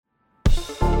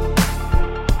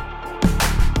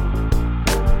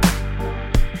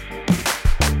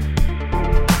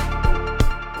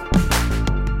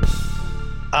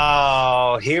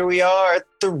here we are at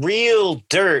The Real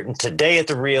Dirt. And today at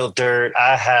The Real Dirt,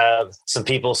 I have some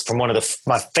people from one of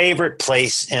my favorite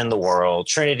place in the world,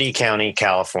 Trinity County,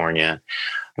 California.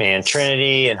 Man,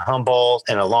 Trinity and Humboldt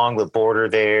and along the border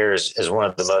there is one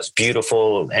of the most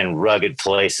beautiful and rugged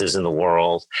places in the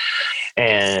world.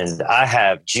 And I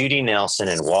have Judy Nelson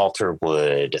and Walter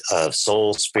Wood of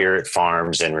Soul Spirit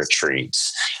Farms and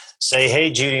Retreats. Say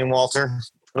hey, Judy and Walter.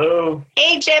 Hello.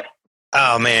 Hey, Chip.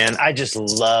 Oh, man, I just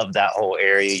love that whole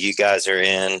area you guys are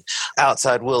in,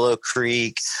 outside Willow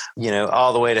Creek,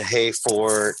 all the way to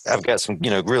Hayfort. I've got some,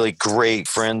 really great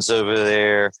friends over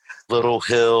there. Little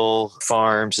Hill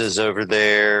Farms is over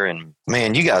there. And,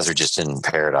 man, you guys are just in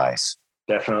paradise.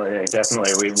 Definitely.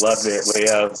 We loved it.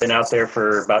 We've been out there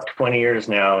for about 20 years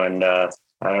now, and I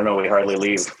don't know, we hardly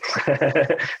leave.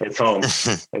 It's home.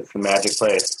 It's the magic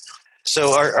place.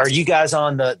 So are you guys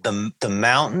on the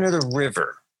mountain or the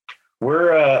river?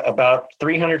 We're about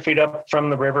 300 feet up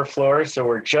from the river floor, so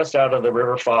we're just out of the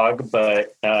river fog,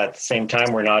 but at the same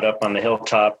time, we're not up on the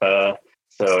hilltop.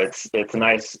 So it's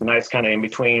nice kind of in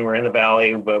between. We're in the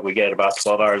valley, but we get about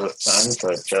 12 hours of sun, so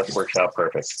it just works out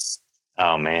perfect.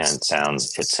 Oh man, it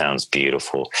sounds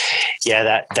beautiful.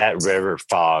 Yeah, that river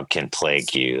fog can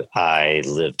plague you. I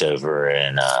lived over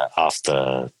in off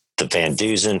the Van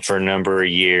Dusen for a number of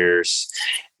years.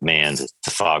 Man,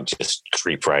 the fog just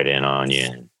creep right in on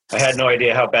you. I had no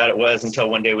idea how bad it was until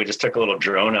one day we just took a little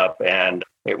drone up, and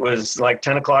it was like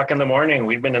 10 o'clock in the morning.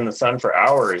 We'd been in the sun for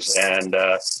hours, and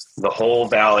the whole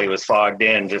valley was fogged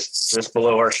in just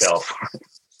below our shelf.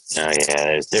 Oh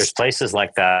yeah, there's places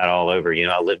like that all over.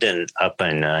 I lived up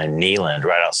in Neyland,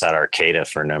 right outside Arcata,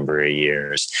 for a number of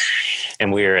years,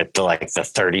 and we were at the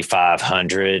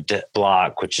 3500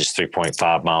 block, which is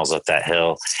 3.5 miles up that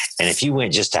hill. And if you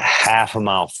went just a half a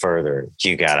mile further,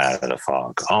 you got out of the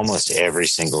fog almost every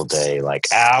single day, like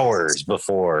hours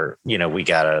before we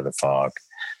got out of the fog.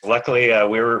 Luckily,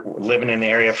 we were living in the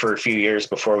area for a few years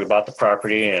before we bought the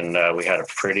property, and we had a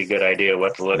pretty good idea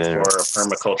what to look for. A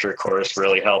permaculture course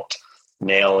really helped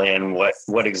nail in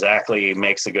what exactly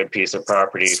makes a good piece of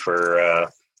property for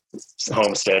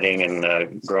homesteading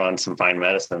and growing some fine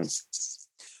medicines.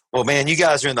 Well, man, you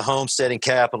guys are in the homesteading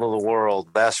capital of the world,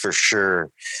 that's for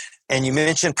sure. And you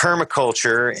mentioned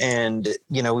permaculture, and,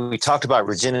 we talked about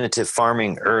regenerative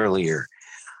farming earlier.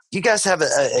 You guys have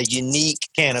a unique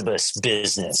cannabis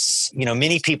business.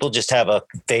 Many people just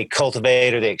they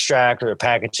cultivate or they extract or they're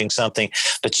packaging something,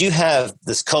 but you have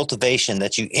this cultivation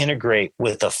that you integrate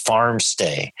with a farm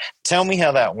stay. Tell me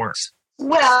how that works.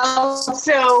 Well,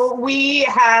 so we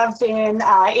have been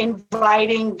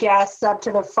inviting guests up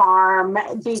to the farm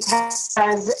because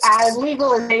as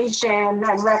legalization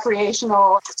and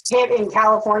recreational hit in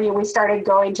California, we started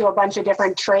going to a bunch of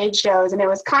different trade shows, and it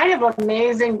was kind of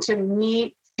amazing to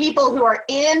meet people who are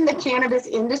in the cannabis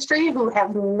industry who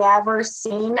have never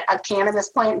seen a cannabis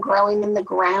plant growing in the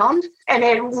ground. And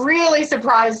it really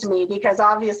surprised me because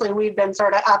obviously we've been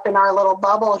sort of up in our little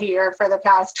bubble here for the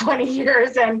past 20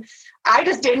 years and I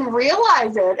just didn't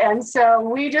realize it. And so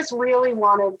we just really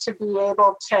wanted to be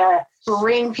able to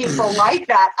bring people like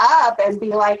that up and be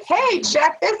like, hey,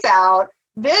 check this out.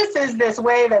 This is this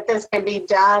way that this can be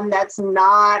done that's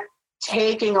not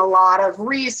taking a lot of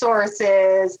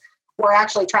resources. We're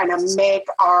actually trying to make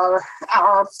our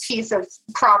piece of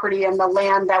property and the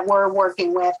land that we're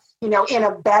working with, in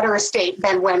a better state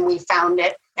than when we found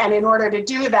it. And in order to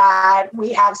do that,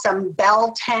 we have some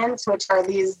bell tents, which are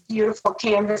these beautiful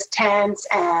canvas tents,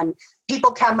 and people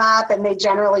come up and they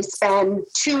generally spend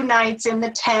 2 nights in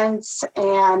the tents,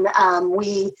 and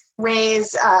we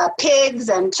raise pigs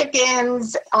and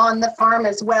chickens on the farm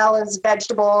as well as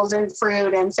vegetables and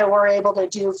fruit. And so we're able to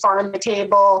do farm to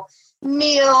table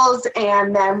meals,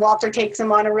 and then Walter takes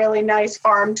them on a really nice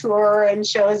farm tour and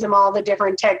shows them all the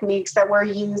different techniques that we're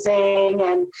using.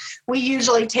 And we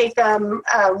usually take them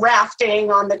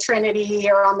rafting on the Trinity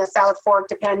or on the South Fork,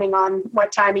 depending on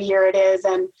what time of year it is.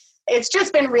 And it's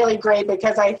just been really great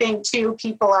because I think too,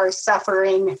 people are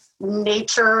suffering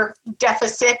nature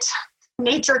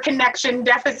connection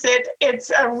deficit. It's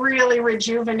a really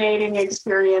rejuvenating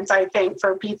experience, I think,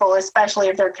 for people, especially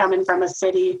if they're coming from a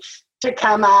city, to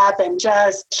come up and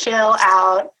just chill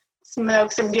out,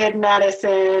 smoke some good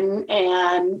medicine,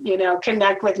 and,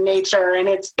 connect with nature. And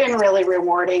it's been really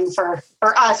rewarding for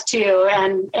us too,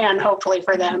 and hopefully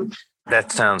for them.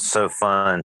 That sounds so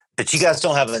fun. But you guys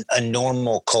don't have a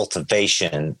normal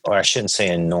cultivation, or I shouldn't say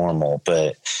a normal,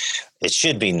 but it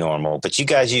should be normal. But you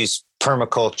guys use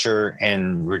permaculture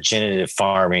and regenerative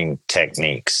farming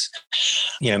techniques.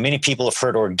 Many people have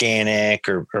heard organic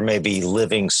or maybe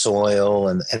living soil,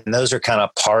 and those are kind of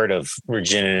part of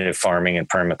regenerative farming and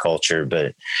permaculture.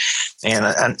 But, and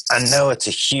I know it's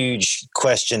a huge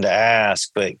question to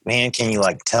ask, but man, can you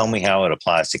tell me how it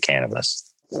applies to cannabis?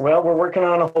 Well, we're working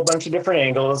on a whole bunch of different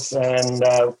angles, and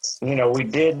we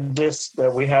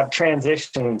have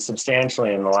transitioned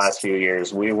substantially in the last few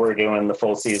years. We were doing the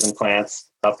full season plants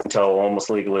up until almost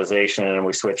legalization, and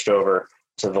we switched over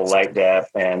to the light dep,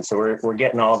 and so we're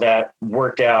getting all that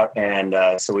worked out, and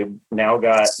so we've now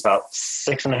got about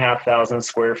 6,500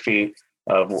 square feet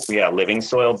of living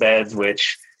soil beds,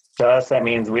 which to us that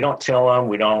means we don't till them,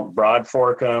 we don't broad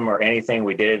fork them or anything.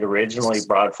 We did originally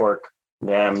broad fork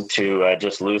them to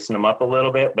just loosen them up a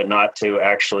little bit, but not to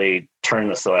actually turn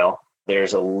the soil.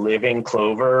 There's a living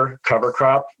clover cover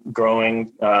crop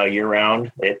growing year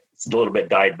round. It's a little bit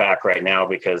died back right now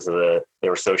because they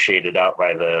were so shaded out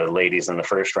by the ladies in the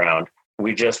first round.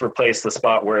 We just replaced the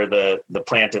spot where the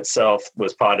plant itself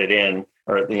was potted in,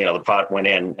 or the pot went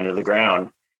into the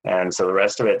ground. And so the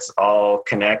rest of it's all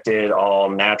connected, all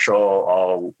natural,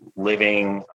 all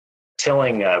living.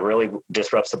 Tilling really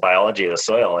disrupts the biology of the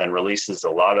soil and releases a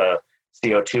lot of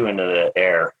CO2 into the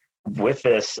air. With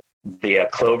this, the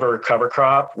clover cover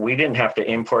crop, we didn't have to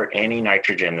import any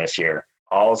nitrogen this year.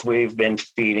 All we've been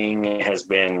feeding has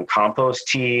been compost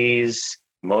teas.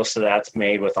 Most of that's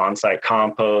made with on-site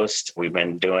compost. We've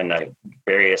been doing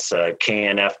various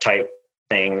KNF type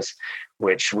things,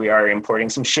 which we are importing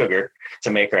some sugar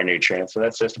to make our nutrients. So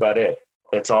that's just about it.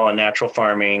 It's all a natural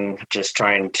farming, just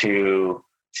trying to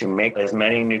make as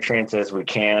many nutrients as we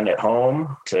can at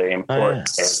home, to import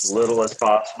as little as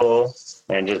possible,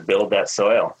 and just build that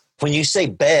soil. When you say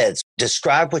beds,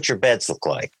 describe what your beds look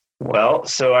like. Well,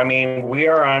 so we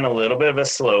are on a little bit of a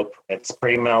slope. It's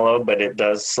pretty mellow, but it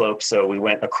does slope. So we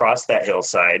went across that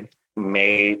hillside,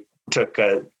 and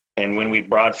when we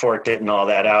broad forked it and all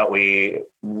that out, we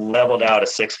leveled out a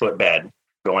 6-foot bed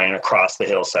going across the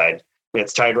hillside.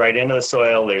 It's tied right into the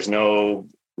soil. There's no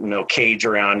cage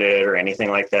around it or anything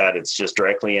like that. It's just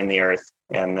directly in the earth.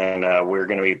 And then we're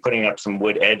going to be putting up some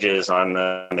wood edges on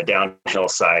the downhill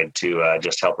side to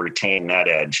just help retain that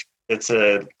edge. It's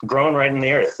grown right in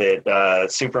the earth.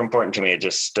 It's super important to me. It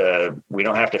just, we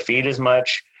don't have to feed as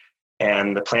much,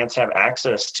 and the plants have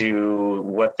access to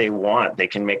what they want. They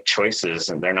can make choices,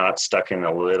 and they're not stuck in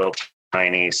a little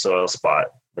tiny soil spot.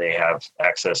 They have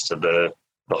access to the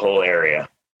whole area.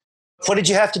 What did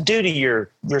you have to do to your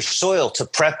soil to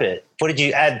prep it? What did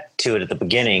you add to it at the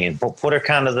beginning? And what are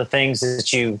kind of the things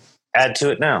that you add to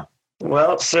it now?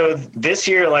 Well, so this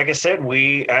year, like I said,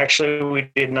 we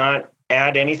did not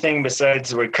add anything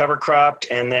besides we cover cropped.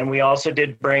 And then we also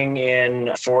did bring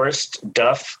in forest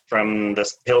duff from the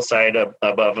hillside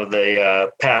above of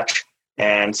the patch.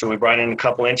 And so we brought in a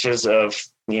couple inches of,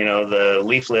 the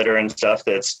leaf litter and stuff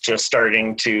that's just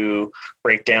starting to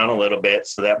break down a little bit.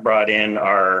 So that brought in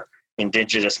our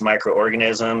indigenous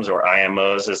microorganisms, or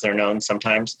IMOs as they're known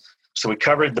sometimes. So we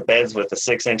covered the beds with a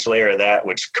 6-inch layer of that,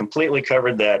 which completely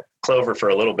covered that clover for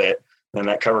a little bit. Then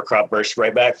that cover crop burst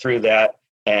right back through that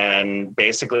and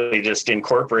basically just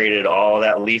incorporated all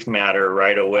that leaf matter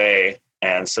right away.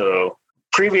 And so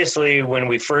previously, when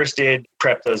we first did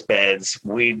prep those beds,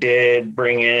 we did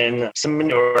bring in some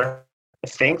manure. I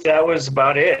think that was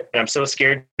about it. I'm so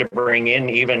scared to bring in,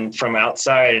 even from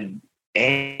outside,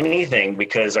 anything,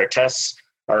 because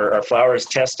our flowers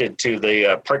tested to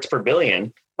the parts per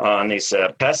billion on these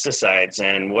pesticides.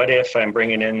 And what if I'm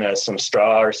bringing in some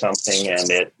straw or something and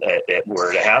it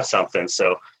were to have something?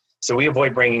 So we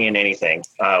avoid bringing in anything.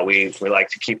 We like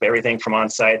to keep everything from on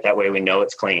site. That way we know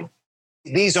it's clean.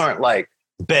 These aren't like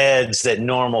beds that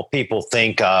normal people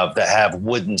think of that have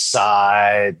wooden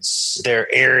sides.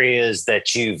 They're areas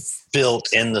that you've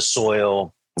built in the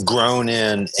soil, grown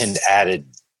in, and added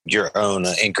your own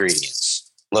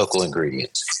ingredients, local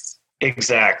ingredients.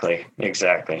 Exactly.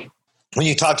 When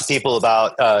you talk to people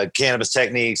about cannabis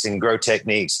techniques and grow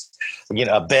techniques,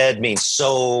 a bed means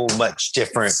so much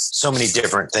different, so many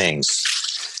different things.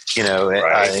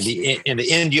 Right. In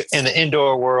the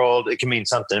indoor world, it can mean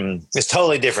something. It's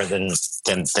totally different than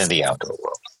the outdoor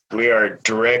world. We are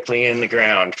directly in the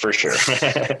ground for sure.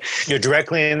 You're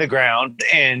directly in the ground,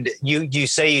 and you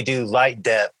say you do light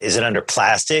depth. Is it under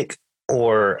plastic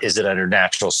or is it under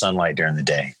natural sunlight during the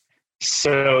day?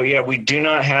 So we do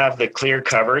not have the clear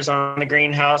covers on the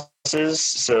greenhouses,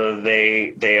 so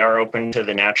they are open to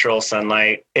the natural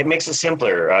sunlight. It makes it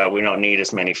simpler. We don't need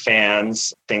as many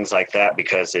fans, things like that,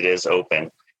 because it is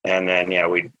open. And then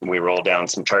we roll down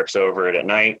some tarps over it at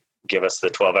night, give us the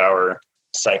 12-hour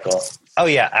cycle. Oh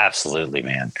yeah, absolutely,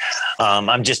 man.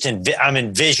 I'm just I'm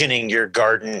envisioning your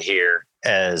garden here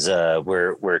as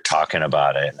we're talking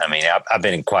about it. I mean, I've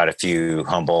been in quite a few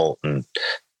Humboldt and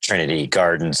Trinity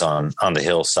gardens on the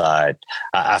hillside.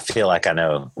 I feel like I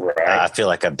know. Right. I feel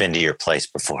like I've been to your place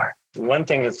before. One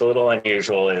thing that's a little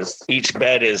unusual is each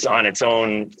bed is on its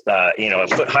own, a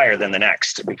foot higher than the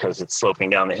next because it's sloping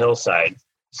down the hillside.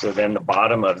 So then the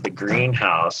bottom of the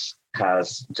greenhouse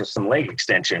has just some leg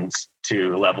extensions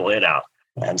to level it out.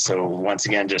 And so once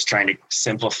again, just trying to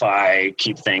simplify,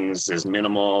 keep things as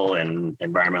minimal and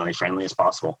environmentally friendly as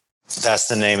possible. That's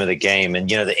the name of the game. And,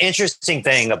 the interesting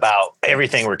thing about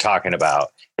everything we're talking about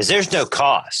is there's no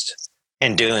cost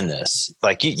in doing this.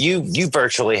 Like you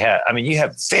virtually you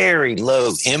have very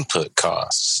low input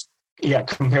costs. Yeah,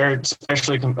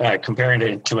 especially comparing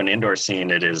it to an indoor scene,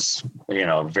 it is,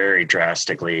 very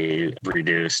drastically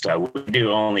reduced. We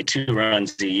do only 2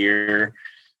 runs a year.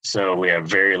 So we have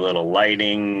very little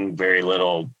lighting, very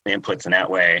little inputs in that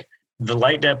way. The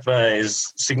light dep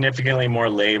is significantly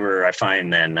more labor, I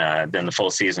find, than the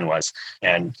full season was.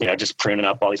 And, just pruning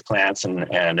up all these plants and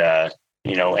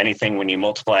anything when you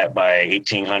multiply it by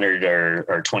 1,800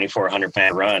 or 2,400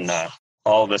 plant run,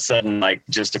 all of a sudden, like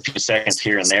just a few seconds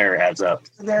here and there adds up.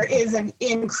 There is an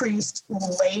increased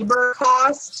labor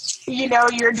cost.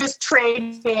 You're just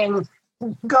trading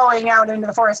going out into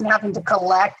the forest and having to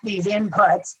collect these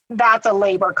inputs. That's a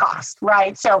labor cost,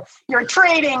 right? So you're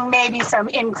trading maybe some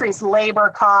increased labor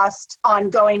cost on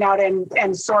going out and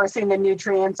sourcing the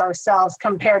nutrients ourselves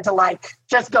compared to like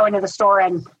just going to the store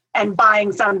and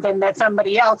buying something that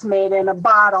somebody else made in a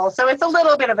bottle. So it's a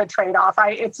little bit of a trade-off.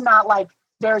 It's not like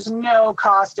there's no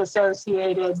cost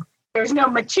associated. There's no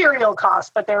material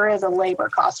cost, but there is a labor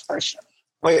cost for sure.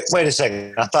 Wait a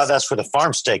second. I thought that's where the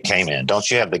farm stay came in. Don't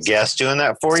you have the guests doing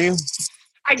that for you?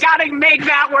 I got to make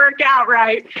that work out,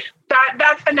 right?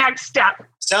 That's the next step.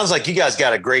 Sounds like you guys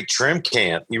got a great trim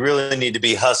camp. You really need to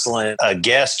be hustling a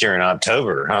guest during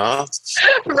October, huh?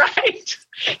 Right.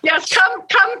 Yes,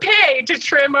 come pay to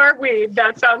trim our weed.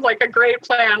 That sounds like a great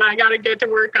plan. I got to get to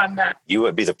work on that. You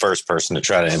would be the first person to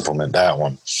try to implement that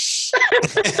one.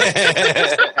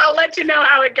 I'll let you know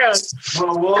how it goes.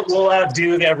 Well, we'll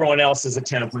outdo everyone else's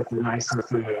attempt with the nicer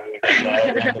food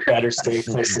and the better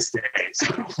place to stay.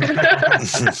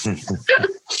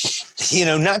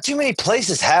 Not too many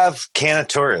places have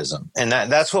canna-tourism, and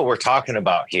that's what we're talking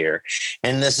about here.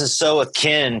 And this is so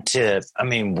akin to,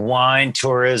 wine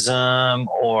tourism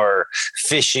or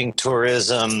fishing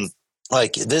tourism.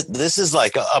 Like this is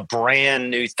like a brand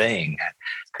new thing.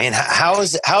 And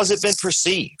how's it been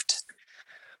perceived?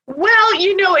 Well,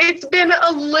 it's been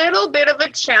a little bit of a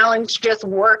challenge just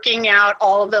working out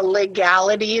all the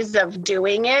legalities of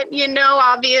doing it,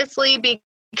 obviously,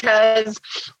 because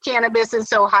cannabis is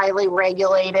so highly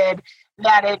regulated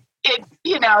that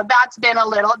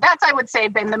that's, I would say,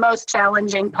 been the most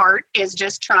challenging part, is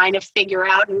just trying to figure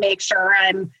out and make sure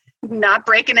I'm not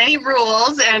breaking any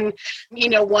rules. And,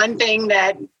 one thing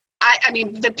that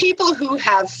the people who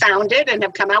have found it and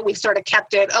have come out, we've sort of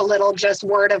kept it a little just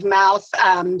word of mouth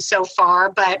so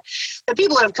far, but the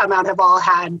people who have come out have all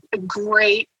had a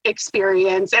great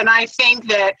experience. And I think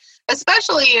that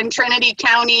especially in Trinity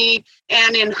County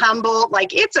and in Humboldt,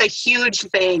 it's a huge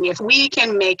thing. If we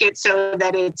can make it so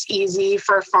that it's easy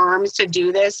for farms to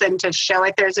do this and to show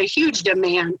it, there's a huge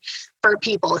demand for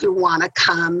people who want to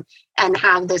come and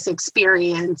have this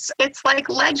experience. It's like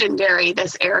legendary,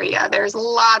 this area. There's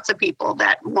lots of people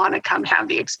that want to come have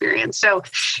the experience. So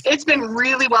it's been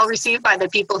really well received by the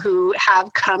people who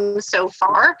have come so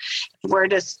far. We're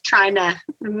just trying to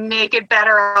make it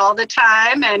better all the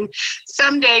time. And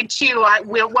someday too,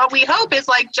 what we hope is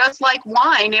just like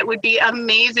wine, it would be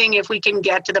amazing if we can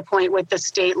get to the point with the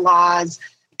state laws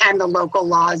and the local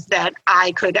laws that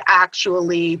I could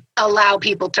actually allow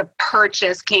people to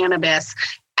purchase cannabis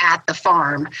at the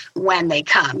farm when they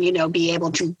come, be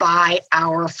able to buy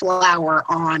our flower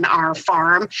on our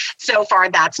farm. So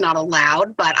far, that's not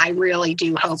allowed, but I really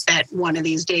do hope that one of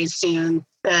these days soon,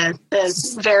 the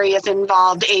various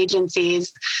involved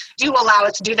agencies do allow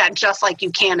us to do that, just like you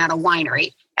can at a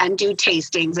winery, and do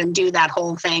tastings and do that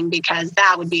whole thing, because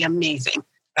that would be amazing.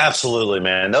 Absolutely,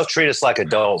 man. They'll treat us like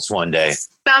adults one day.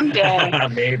 Someday.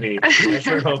 Maybe. I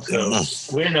sure hope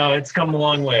so. We know it's come a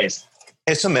long ways.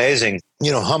 It's amazing.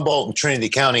 Humboldt and Trinity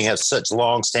County have such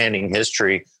long-standing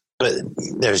history, but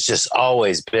there's just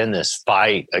always been this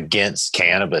fight against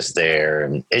cannabis there,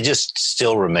 and it just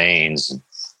still remains.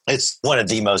 It's one of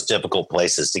the most difficult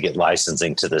places to get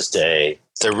licensing to this day.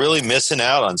 They're really missing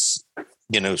out on,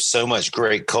 so much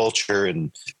great culture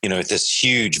and, this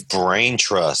huge brain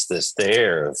trust that's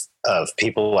there of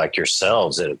people like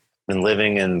yourselves that and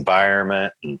living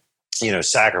environment and,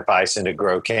 sacrificing to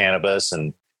grow cannabis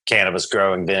and cannabis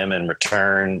growing them in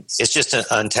return. It's just an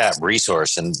untapped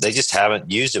resource, and they just haven't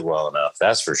used it well enough.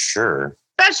 That's for sure.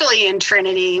 Especially in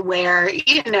Trinity, where,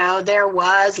 there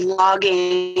was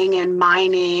logging and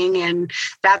mining, and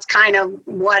that's kind of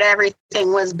what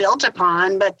everything was built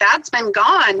upon. But that's been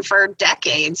gone for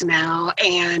decades now.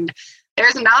 And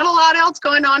there's not a lot else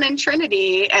going on in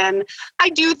Trinity. And I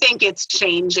do think it's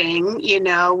changing.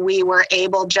 We were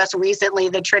able just recently,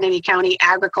 the Trinity County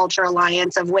Agriculture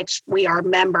Alliance, of which we are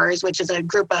members, which is a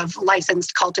group of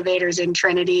licensed cultivators in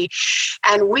Trinity.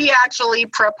 And we actually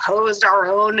proposed our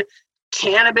own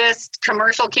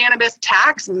commercial cannabis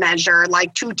tax measure,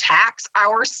 like to tax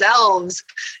ourselves,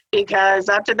 because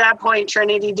up to that point,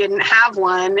 Trinity didn't have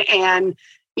one. And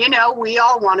we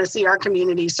all want to see our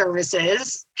community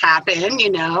services happen,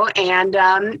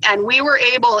 and we were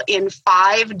able in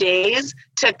 5 days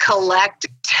to collect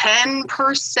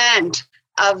 10%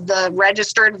 of the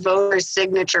registered voters'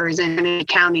 signatures in Trinity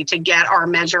County to get our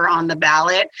measure on the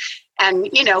ballot. And,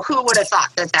 who would have thought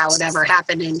that would ever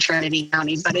happen in Trinity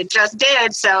County, but it just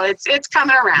did. So it's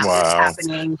coming around. Wow. It's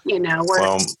happening.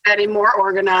 We're getting more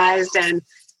organized, and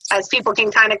as people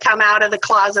can kind of come out of the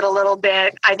closet a little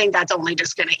bit, I think that's only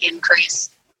just going to increase.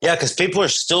 Yeah, because people are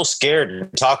still scared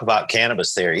to talk about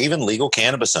cannabis there. Even legal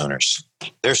cannabis owners,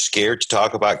 they're scared to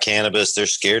talk about cannabis. They're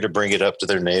scared to bring it up to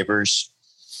their neighbors.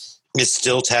 It's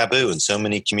still taboo in so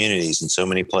many communities and so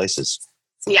many places.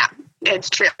 Yeah, it's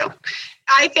true.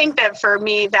 I think that for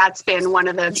me, that's been one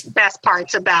of the best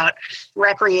parts about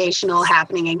recreational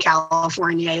happening in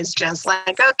California is just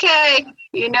like, okay,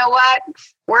 you know what?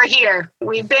 We're here.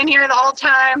 We've been here the whole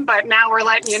time, but now we're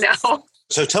letting you know.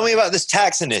 So tell me about this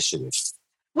tax initiative.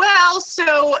 Well,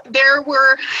 so there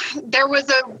was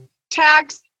a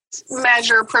tax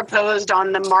measure proposed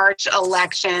on the March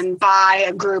election by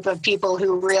a group of people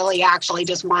who really actually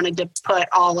just wanted to put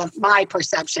all of my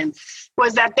perception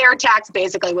was that their tax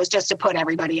basically was just to put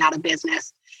everybody out of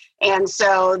business. And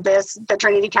so the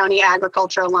Trinity County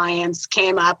Agriculture Alliance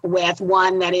came up with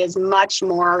one that is much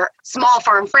more small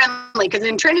farm friendly, because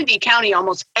in Trinity County,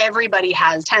 almost everybody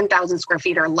has 10,000 square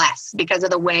feet or less because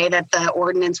of the way that the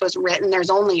ordinance was written.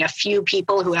 There's only a few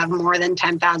people who have more than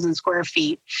 10,000 square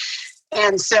feet.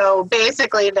 And so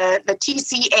basically the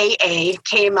TCAA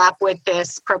came up with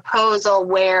this proposal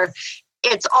where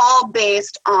it's all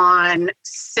based on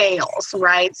sales,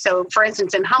 right? So for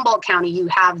instance, in Humboldt County, you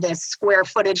have this square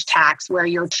footage tax where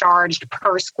you're charged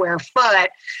per square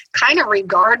foot, kind of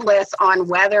regardless on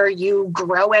whether you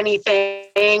grow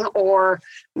anything or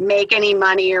make any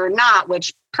money or not,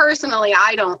 which personally,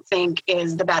 I don't think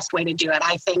is the best way to do it.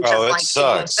 I think just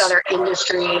like most other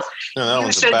industries,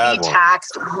 you should be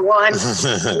taxed once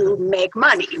you make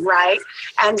money, right?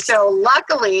 And so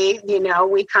luckily,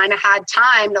 we kind of had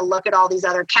time to look at all these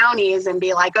other counties and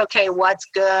be like, okay, what's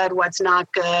good, what's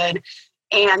not good.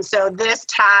 And so this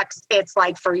tax, it's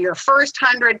like for your first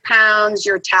 100 pounds,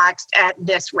 you're taxed at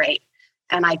this rate.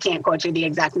 And I can't quote you the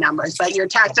exact numbers, but you're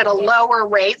taxed at a lower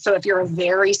rate. So if you're a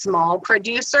very small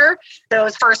producer,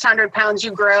 those first 100 pounds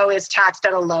you grow is taxed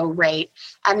at a low rate.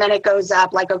 And then it goes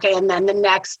up and then the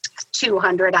next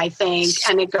 200, I think,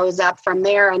 and it goes up from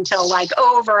there until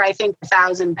over, I think,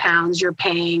 1,000 pounds, you're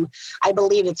paying, I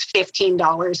believe it's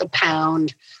 $15 a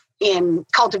pound in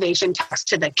cultivation tax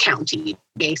to the county,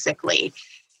 basically.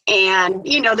 And,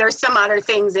 there's some other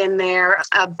things in there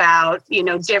about,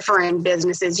 different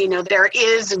businesses. There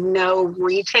is no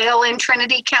retail in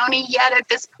Trinity County yet at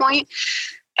this point.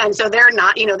 And so they're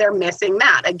not, they're missing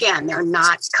that. Again, they're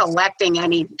not collecting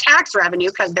any tax revenue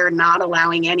because they're not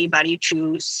allowing anybody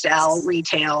to sell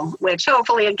retail, which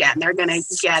hopefully, again, they're going to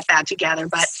get that together.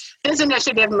 But this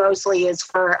initiative mostly is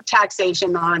for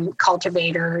taxation on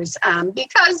cultivators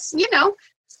because,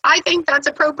 I think that's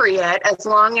appropriate as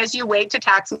long as you wait to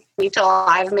tax me till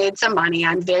I've made some money.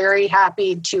 I'm very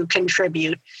happy to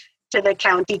contribute to the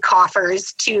county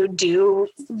coffers to do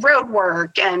road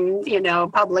work and,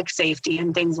 public safety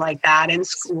and things like that in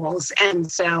schools.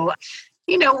 And so,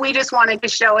 we just wanted to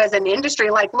show as an industry,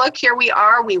 look, here we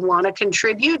are, we want to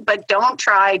contribute, but don't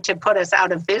try to put us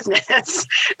out of business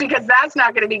because that's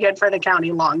not going to be good for the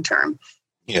county long term.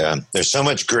 Yeah, there's so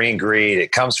much green greed.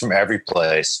 It comes from every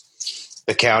place.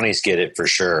 The counties get it for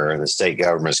sure. The state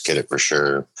governments get it for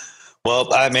sure.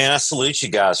 Well, I salute you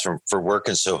guys for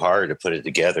working so hard to put it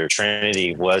together.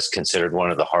 Trinity was considered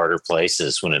one of the harder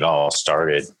places when it all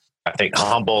started. I think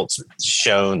Humboldt's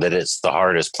shown that it's the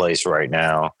hardest place right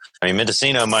now.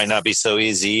 Mendocino might not be so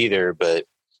easy either, but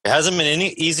it hasn't been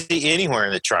easy anywhere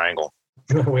in the Triangle.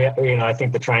 I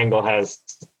think the Triangle has,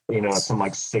 some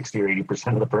 60 or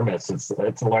 80% of the permits. It's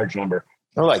a large number.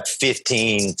 There were like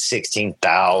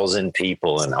 16,000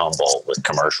 people in Humboldt with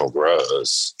commercial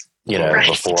grows,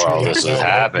 before all this was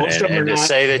happening. And to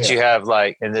say that you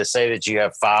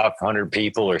have 500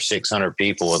 people or 600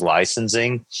 people with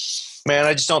licensing, man,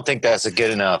 I just don't think that's a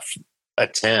good enough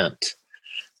attempt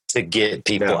to get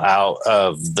people out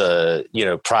of the,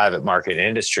 private market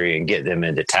industry and get them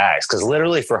into tax. Because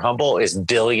literally for Humboldt, it's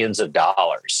billions of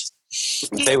dollars.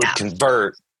 They would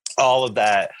convert all of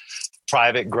that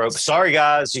private grow. Sorry,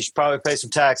 guys, you should probably pay some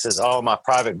taxes. All my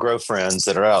private grow friends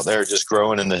that are out there just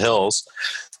growing in the hills.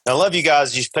 I love you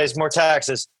guys. You should pay some more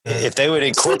taxes. If they would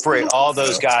incorporate all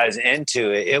those guys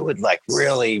into it, it would like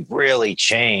really, really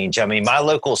change. I mean, my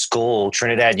local school,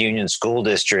 Trinidad Union School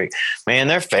District, man,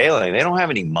 they're failing. They don't have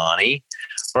any money,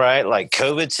 right? Like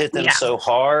COVID's hit them so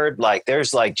hard. Like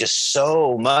there's like just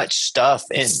so much stuff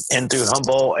in through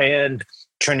Humboldt and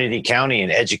Trinity County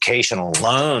and education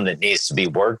alone that needs to be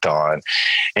worked on.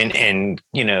 And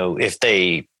if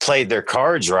they played their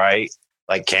cards right,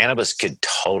 like cannabis could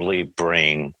totally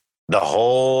bring the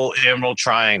whole Emerald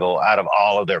Triangle out of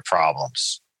all of their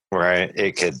problems, right?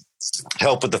 It could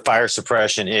help with the fire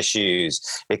suppression issues.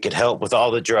 It could help with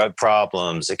all the drug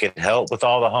problems. It could help with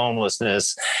all the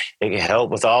homelessness. It could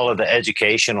help with all of the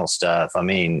educational stuff. I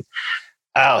mean,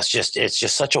 it's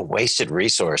just such a wasted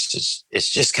resource. It's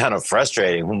just kind of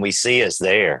frustrating when we see us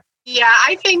there. Yeah,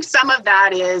 I think some of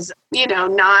that is,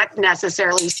 not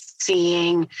necessarily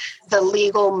seeing the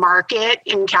legal market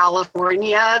in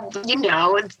California.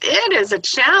 It is a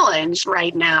challenge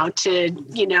right now to,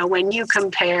 when you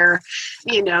compare,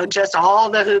 just all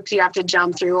the hoops you have to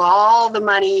jump through, all the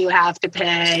money you have to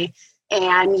pay.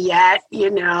 And yet,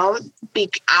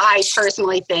 I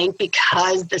personally think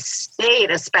because the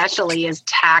state especially is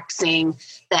taxing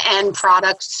the end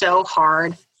product so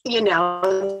hard,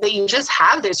 that you just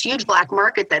have this huge black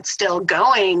market that's still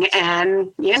going.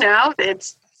 And,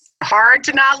 it's hard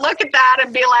to not look at that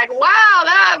and be like, wow,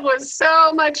 that was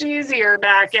so much easier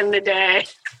back in the day.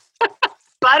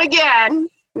 But again,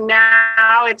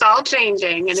 now it's all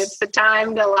changing and it's the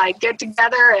time to get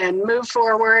together and move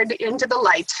forward into the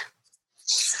light.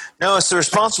 No, it's the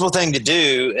responsible thing to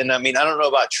do. And I mean, I don't know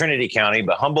about Trinity County,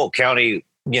 but Humboldt County,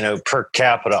 per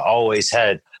capita always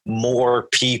had more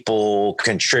people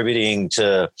contributing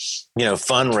to,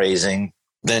 fundraising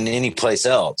than any place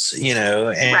else,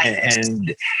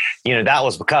 and that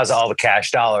was because of all the cash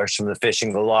dollars from the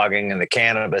fishing, the logging, and the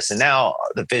cannabis. And now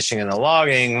the fishing and the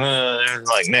logging, they're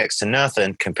like next to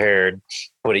nothing compared to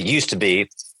what it used to be.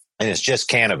 And it's just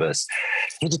cannabis.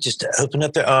 You need to just open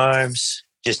up their arms,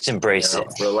 just embrace it.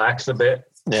 Relax a bit.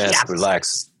 Yes,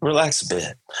 relax a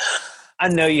bit. I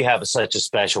know you have such a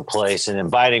special place and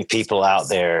inviting people out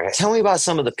there. Tell me about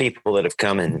some of the people that have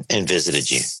come and visited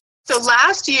you. So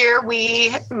last year,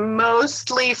 we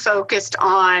mostly focused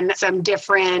on some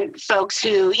different folks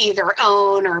who either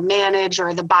own or manage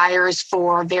or the buyers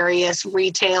for various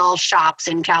retail shops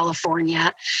in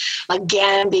California.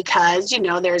 Again, because,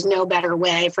 there's no better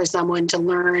way for someone to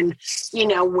learn,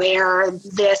 where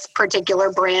this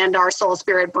particular brand, our Soul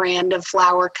Spirit brand of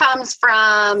flower comes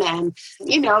from. And,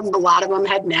 a lot of them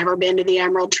had never been to the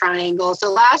Emerald Triangle.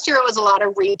 So last year, it was a lot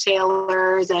of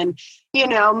retailers and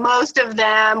most of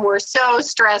them were so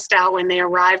stressed out when they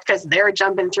arrived because they're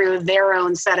jumping through their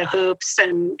own set of hoops.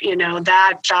 And,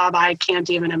 that job, I can't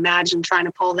even imagine trying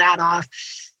to pull that off.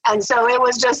 And so it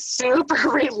was just super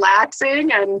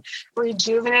relaxing and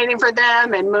rejuvenating for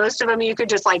them. And most of them, you could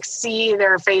just see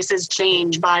their faces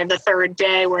change by the third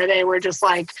day where they were just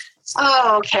like,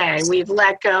 oh, okay, we've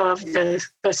let go of the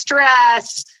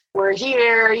stress. We're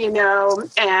here,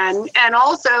 and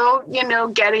also,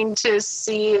 getting to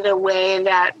see the way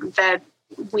that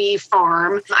we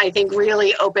farm, I think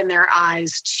really opened their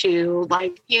eyes to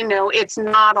it's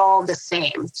not all the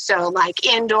same. So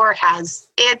indoor has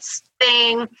its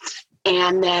thing.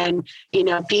 And then,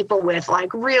 people with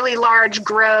really large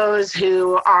grows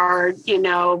who are,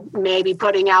 maybe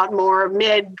putting out more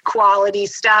mid-quality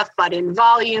stuff, but in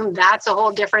volume, that's a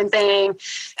whole different thing.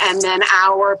 And then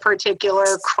our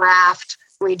particular craft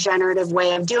regenerative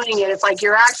way of doing it, it's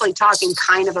you're actually talking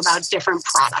kind of about different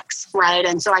products, right?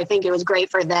 And so I think it was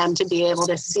great for them to be able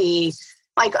to see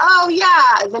oh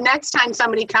yeah, the next time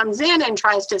somebody comes in and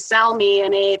tries to sell me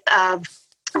an eighth of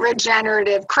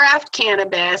regenerative craft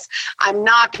cannabis, I'm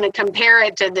not going to compare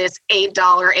it to this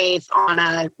 $8 eighth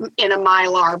in a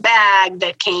Mylar bag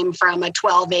that came from a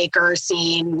 12-acre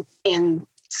scene in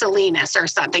Salinas or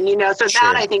something, so sure.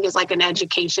 That I think is an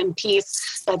education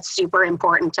piece that's super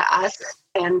important to us.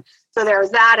 And so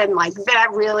there's that. And that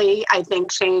really, I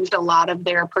think, changed a lot of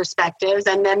their perspectives.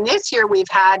 And then this year we've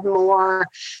had more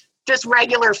just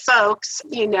regular folks.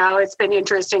 It's been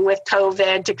interesting with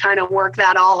COVID to kind of work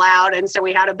that all out. And so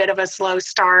we had a bit of a slow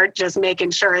start, just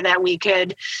making sure that we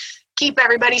could keep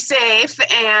everybody safe.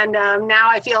 And now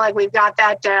I feel like we've got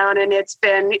that down, and it's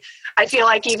been, I feel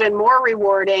like, even more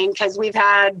rewarding because we've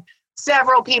had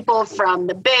several people from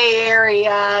the Bay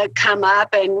Area come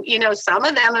up, and, some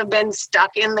of them have been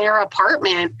stuck in their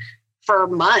apartment for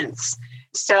months.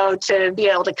 So to be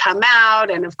able to come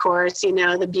out, and of course,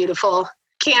 the beautiful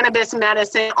cannabis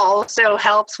medicine also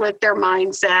helps with their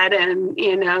mindset. And,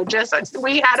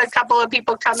 we had a couple of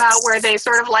people come out where they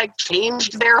sort of like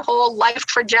changed their whole life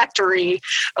trajectory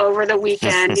over the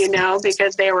weekend,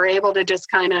 because they were able to just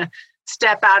kind of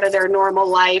step out of their normal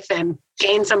life and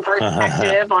gain some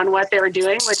perspective on what they were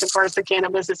doing, which of course the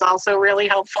cannabis is also really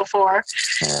helpful for.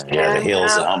 The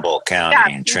hills of Humboldt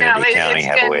County and Trinity County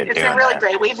have a way of doing It's been really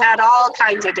great. We've had all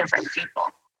kinds of different people.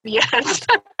 Yes.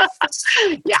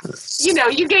 Yeah.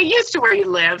 You get used to where you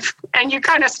live and you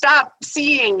kind of stop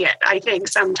seeing it, I think,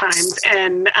 sometimes.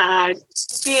 And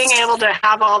being able to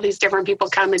have all these different people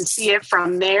come and see it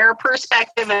from their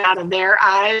perspective and out of their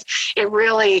eyes, it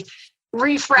really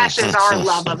refreshes our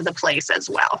love of the place as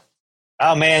well.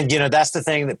 Oh, man, that's the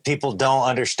thing that people don't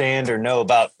understand or know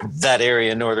about that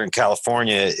area in Northern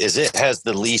California is it has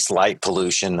the least light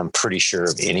pollution, I'm pretty sure,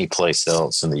 of any place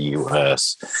else in the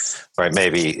U.S., right?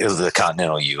 Maybe the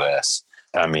continental U.S.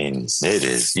 I mean, it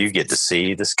is. You get to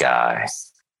see the sky.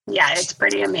 Yeah, it's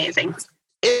pretty amazing.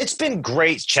 It's been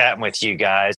great chatting with you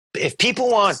guys. If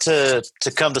people want to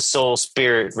come to Soul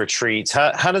Spirit Retreats,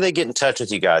 how do they get in touch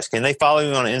with you guys? Can they follow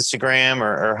you on Instagram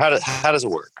or how does it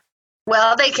work?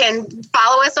 Well, they can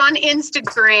follow us on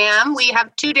Instagram. We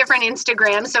have 2 different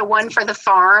Instagrams, so one for the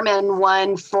farm and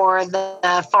one for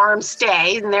the farm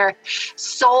stay. And they're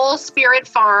Soul Spirit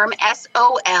Farm,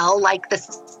 SOL, like the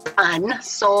sun,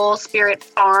 Soul Spirit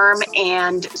Farm,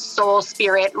 and Soul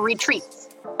Spirit Retreats.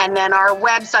 And then our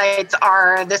websites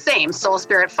are the same,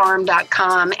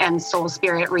 soulspiritfarm.com and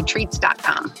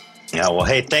soulspiritretreats.com. Yeah, well,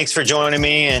 hey, thanks for joining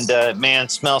me. And, man,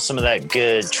 smell some of that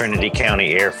good Trinity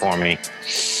County air for me.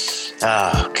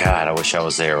 Oh, God, I wish I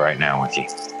was there right now with you.